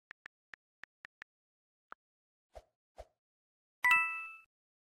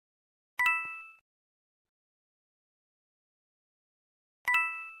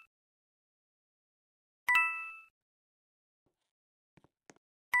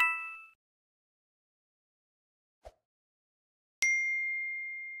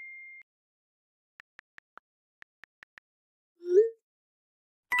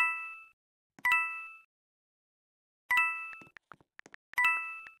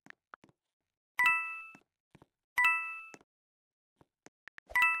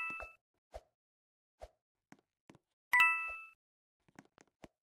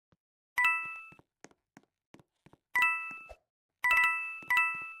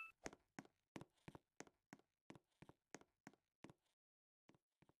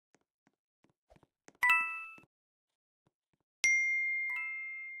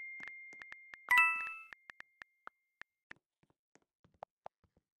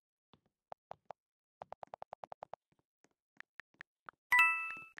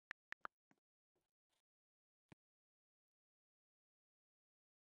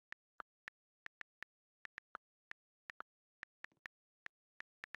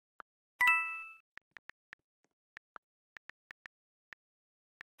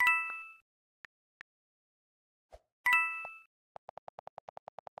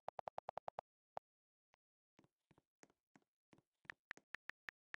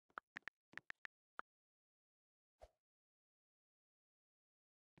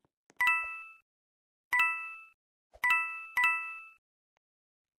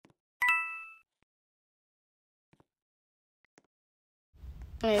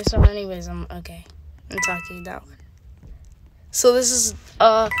Okay, so anyways, I'm talking that one. So this is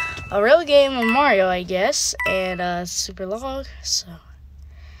a real game of Mario, I guess, and super long. So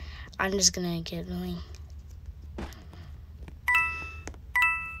I'm just gonna get going.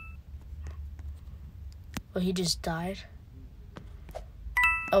 Oh, he just died.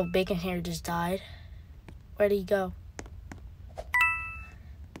 Oh, Bacon Hair just died. Where'd he go?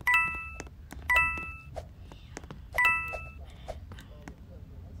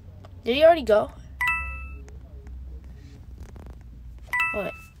 Did he already go?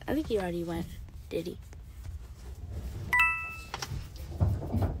 What? I think he already went. Did he?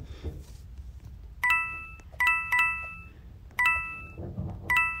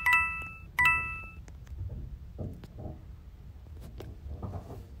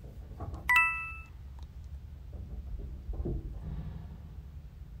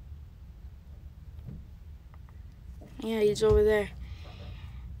 Yeah, he's over there.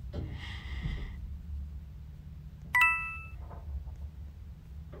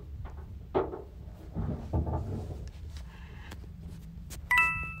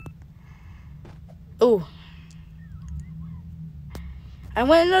 Oh. I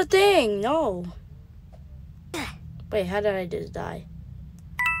went in the thing. No. Wait, how did I just die?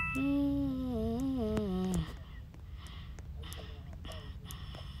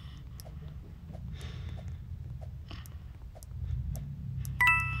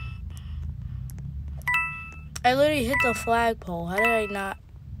 I literally hit the flagpole. How did I not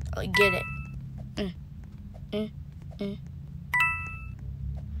get it?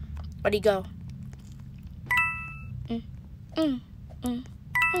 Where'd he go? Oh,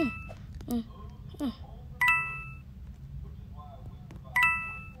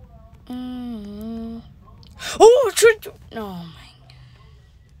 oh my.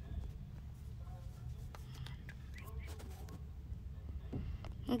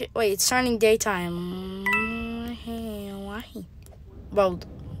 Okay, wait, it's turning daytime. Why? Bro,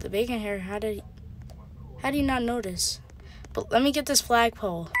 the Bacon Hair, how did you not notice? But let me get this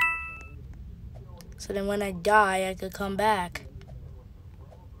flagpole. So then when I die, I could come back.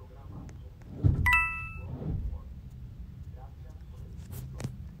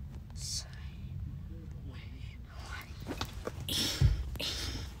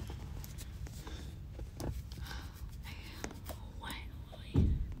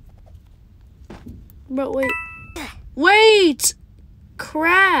 Bro, wait. Wait!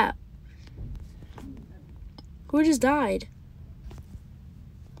 Crap! Who just died?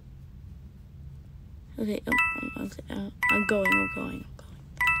 Okay, I'm going.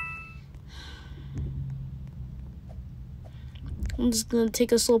 I'm just gonna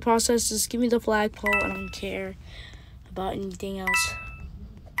take a slow process. Just give me the flagpole. I don't care about anything else.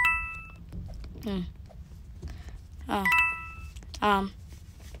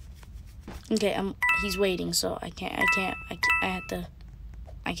 Okay, he's waiting, so I can't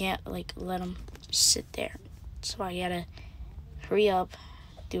like let him sit there. So I gotta hurry up,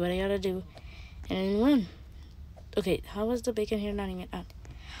 do what I gotta do, and then run. Okay, how was the Bacon Hair not even out?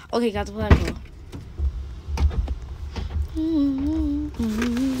 Okay, got the flagpole.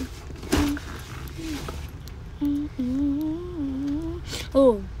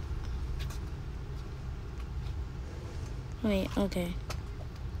 Oh. Wait, okay.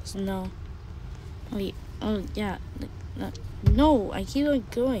 So no. Wait, oh yeah. No, I keep on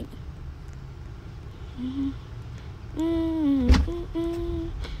going.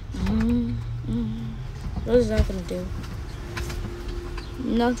 What is that gonna do?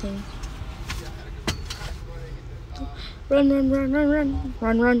 Nothing. Run.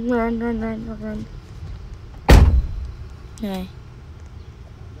 Okay.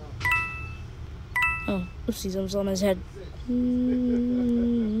 Oh, oopsies, I was on his head. Show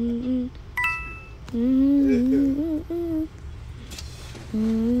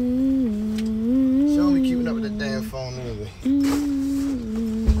me keeping up with the damn phone anyway.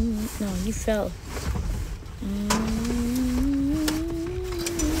 No, you fell.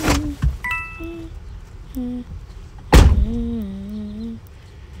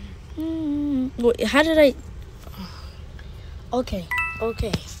 Wait, how did I? Okay.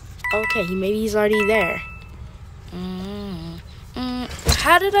 Maybe he's already there.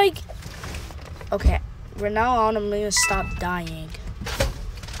 How did I? Okay, from now on, I'm gonna stop dying.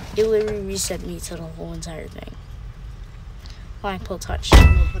 It literally reset me to the whole entire thing. Flagpole touch.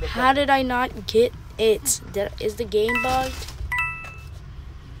 How did I not get it? Is the game bugged?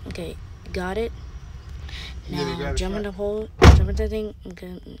 Okay, got it. Now jump in the hole. Jump in the thing.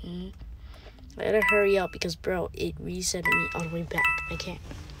 Okay. I gotta hurry up because, bro, it reset me all the way back. I can't.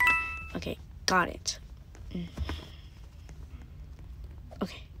 Okay, got it.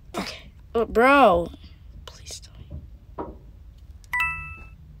 Okay. Oh, bro. Please tell me.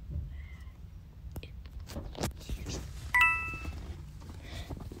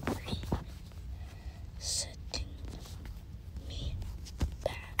 Setting me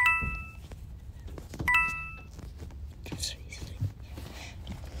back.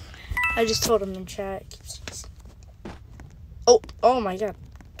 I just told him in chat. Oh my god,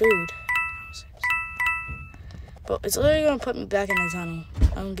 dude. But it's literally gonna put me back in the tunnel.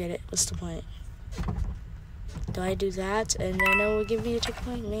 I don't get it. What's the point? Do I do that and then it will give me a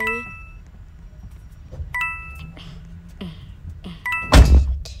checkpoint? Maybe.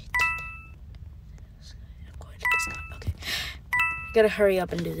 Okay. Gotta hurry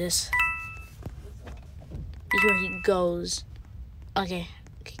up and do this. Here he goes. Okay.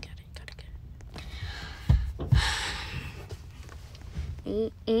 Okay, got it.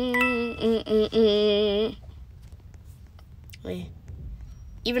 Wait.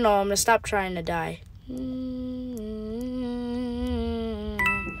 Even though I'm gonna stop trying to die.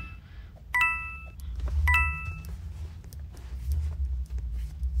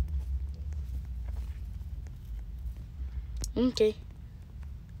 Okay.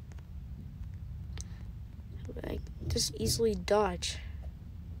 I just easily dodge.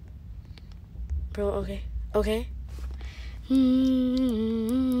 Bro, okay. Okay.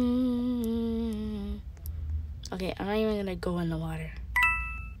 Okay, I'm not even gonna go in the water.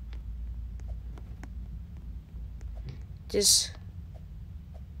 Just...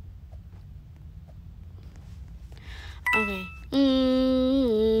 Okay.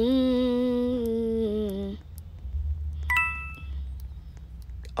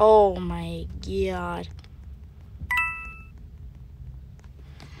 Oh my god.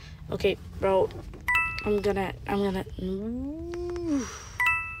 Okay, bro. I'm gonna...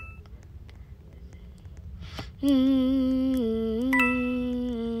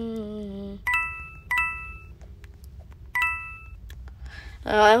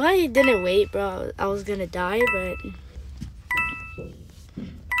 If I didn't wait, bro, I was gonna die, but...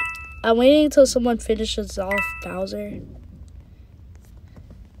 I'm waiting until someone finishes off Bowser.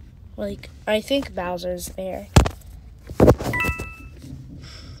 Like, I think Bowser's there.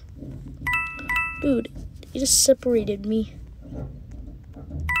 Dude, he just separated me.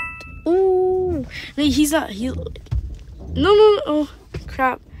 Ooh. No, he's not. No. Oh,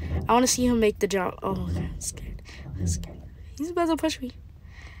 crap. I want to see him make the jump. Oh, okay. I'm scared. He's about to push me.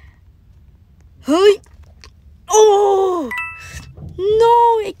 Hey! Oh!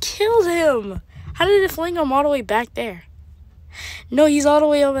 No, it killed him. How did it fling him all the way back there? No, he's all the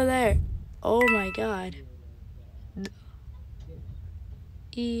way over there. Oh my god.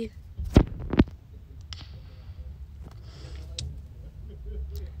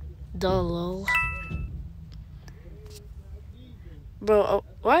 Lol. Bro,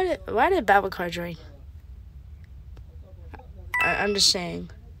 why did Babacar join? I'm just saying.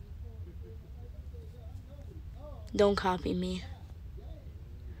 Don't copy me.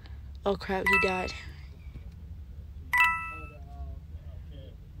 Oh crap, he died.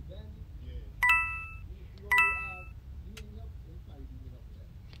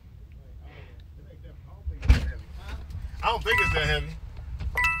 I don't think it's that heavy.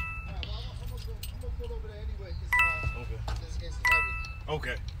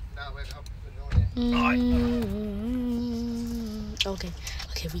 Okay. Okay,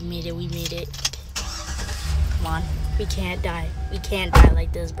 we made it. Come on, we can't die. We can't die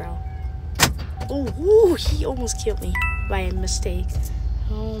like this, bro. Oh, he almost killed me by a mistake.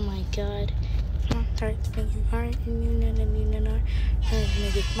 Oh my god.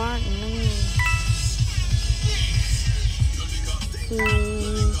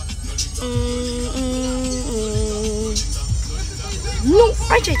 No,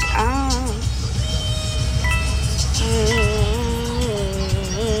 I tried.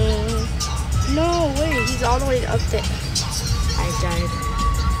 No way, he's all the way up there. I died.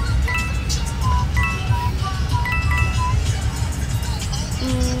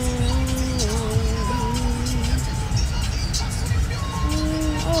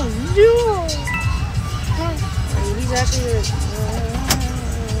 Oh no! He's actually.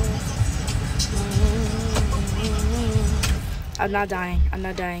 I'm not dying. I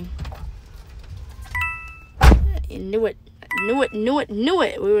knew it.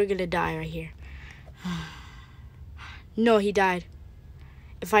 We were gonna die right here. No, he died.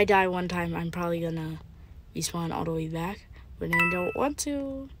 If I die one time, I'm probably gonna respawn all the way back. But I don't want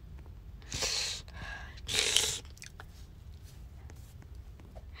to.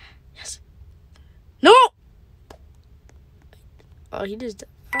 Yes. No! Oh, he just...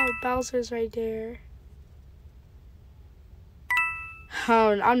 Oh, Bowser's right there.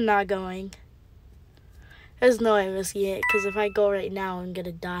 I'm not going. There's no way I'm risking it, because if I go right now, I'm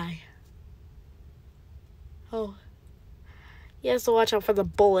gonna die. Oh. He has to watch out for the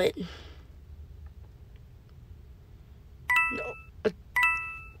bullet. No.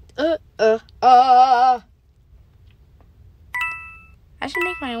 I should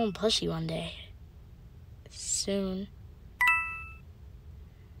make my own plushie one day. Soon.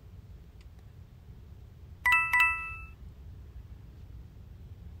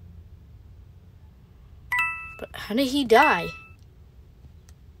 But how did he die?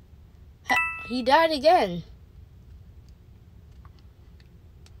 He died again.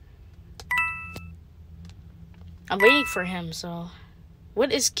 I'm waiting for him, so...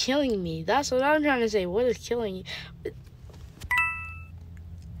 What is killing me? That's what I'm trying to say. What is killing you?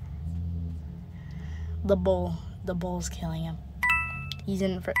 The bull. The bull's killing him. He's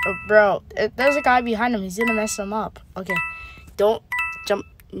in... bro, there's a guy behind him. He's gonna mess him up. Okay. Don't jump.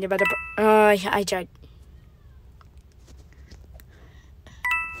 I tried.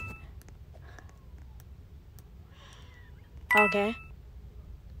 Okay.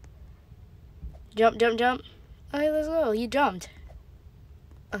 Jump, jump, jump. Okay, let's go. He jumped.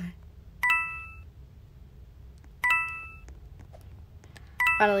 Okay.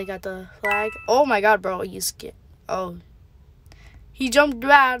 Finally got the flag. Oh my god, bro. You scared. Oh. He jumped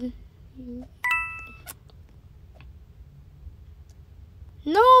bad.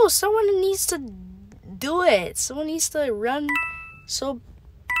 No, someone needs to do it. Someone needs to run. Someone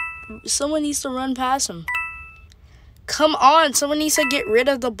needs to run past him. Come on, someone needs to get rid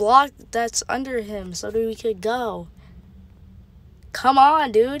of the block that's under him so that we could go. Come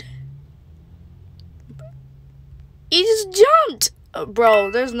on, dude. He just jumped.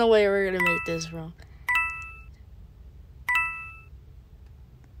 Bro, there's no way we're gonna make this, bro.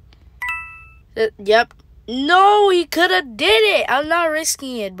 Yep. No, he could have did it. I'm not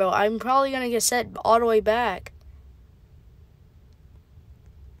risking it, bro. I'm probably gonna get set all the way back.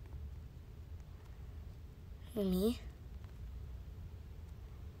 Me?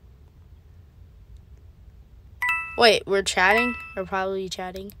 Wait, we're chatting? We're probably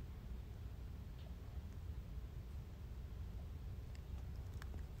chatting.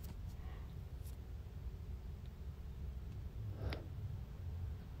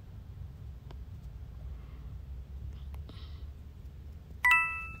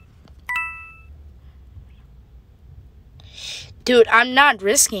 Dude, I'm not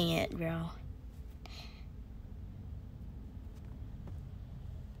risking it, bro.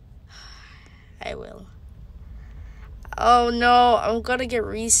 I will. Oh no, I'm gonna get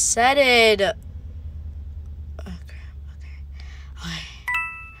resetted.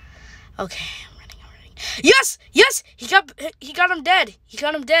 Okay, I'm running. Yes! Yes! He got him dead. He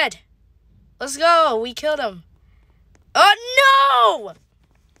got him dead. Let's go. We killed him. Oh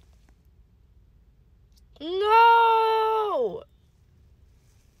no! No!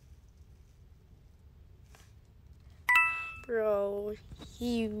 Bro,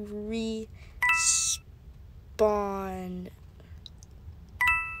 he respawned.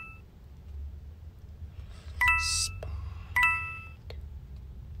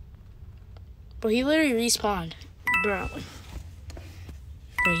 Bro, he literally respawned. Bro,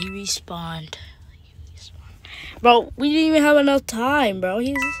 he respawned. Bro, we didn't even have enough time, bro.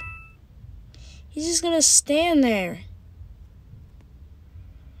 He's just gonna stand there.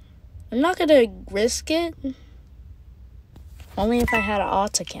 I'm not gonna risk it. Only if I had an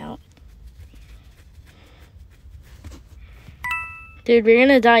alt account. Dude, we're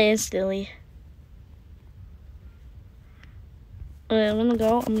gonna die instantly. Okay, I'm gonna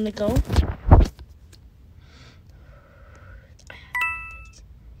go.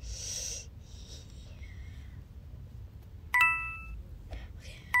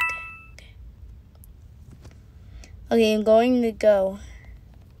 Okay, I'm going to go.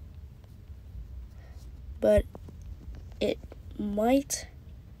 But it might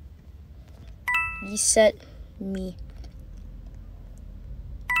reset me.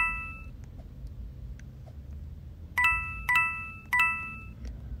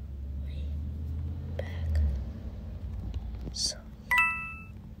 Back. So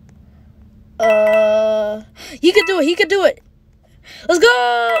he could do it. Let's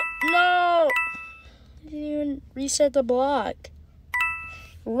go! No! Didn't even reset the block.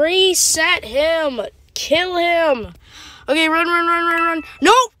 Reset him! Kill him! Okay, run.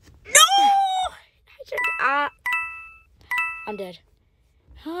 No! I'm dead.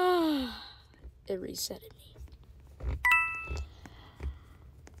 It resetted me.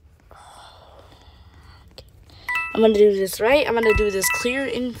 Okay. I'm gonna do this right. I'm gonna do this clear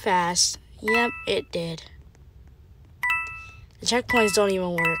and fast. Yep, it did. The checkpoints don't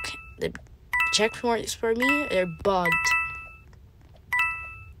even work. The checkpoints for me, they're bugged.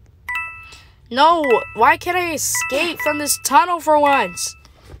 No, why can't I escape from this tunnel for once?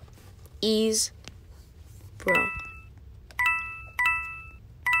 Ease, bro.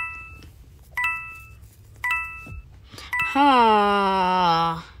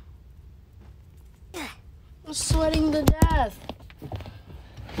 Huh. I'm sweating to death.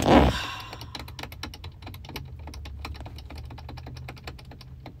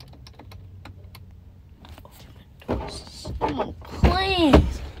 Someone,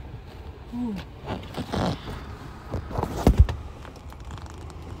 please. Ooh.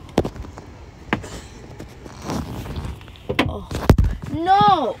 Oh,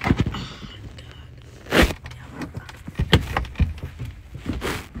 no.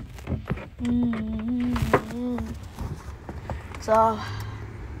 So,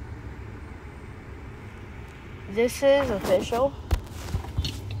 this is official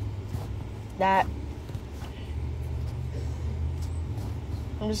that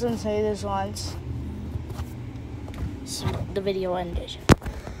I'm just gonna say this once. So the video ended.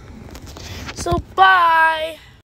 So bye.